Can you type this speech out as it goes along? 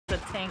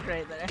tank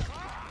right there.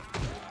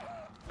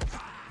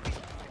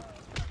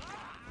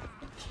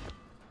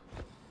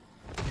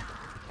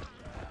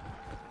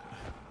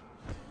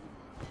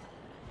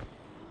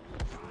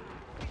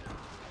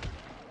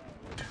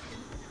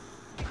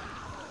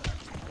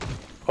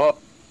 Oh.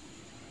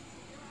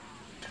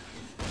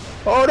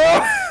 Oh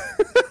no!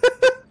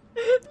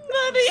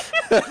 Nutty!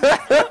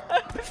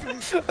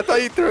 I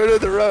thought you threw it in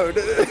the road.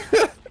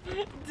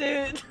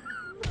 Dude.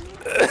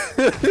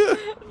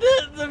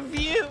 The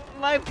view,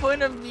 my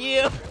point of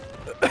view.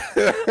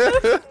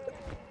 I'm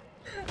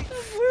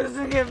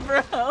losing it,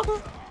 bro.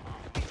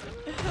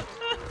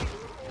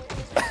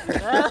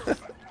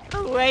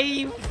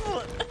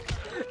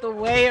 The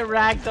way it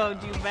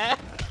ragdolled you back.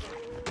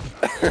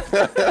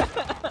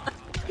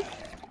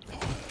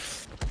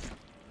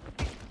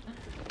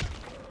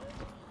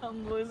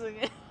 I'm losing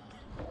it.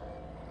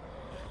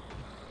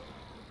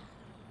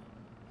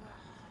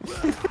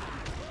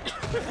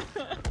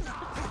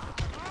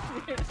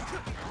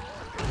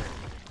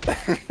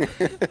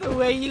 The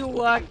way you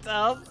walked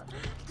up,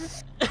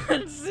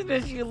 as soon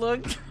as you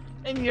looked,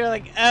 and you're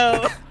like,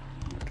 oh.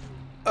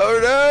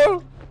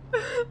 Oh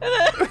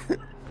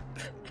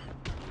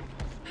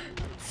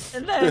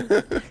And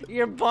then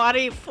your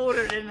body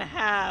folded in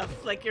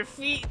half, like your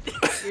feet,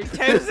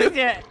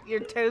 your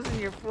toes and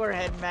your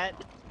forehead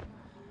met.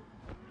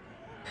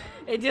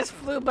 It just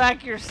flew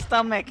back your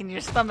stomach, and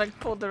your stomach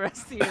pulled the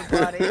rest of your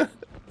body.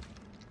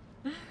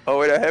 Oh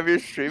wait, I have your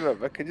stream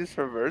up. I can just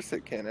reverse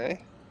it, can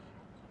I?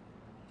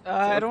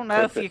 I don't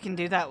know if you can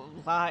do that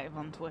live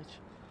on Twitch.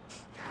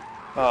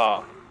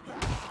 Oh.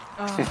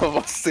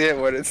 We'll see it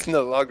when it's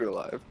no longer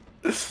live.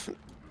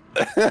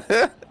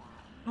 Oh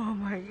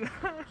my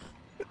god.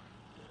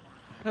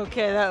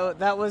 Okay,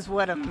 that was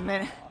what, a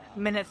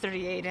minute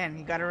 38 in.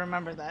 You gotta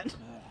remember that.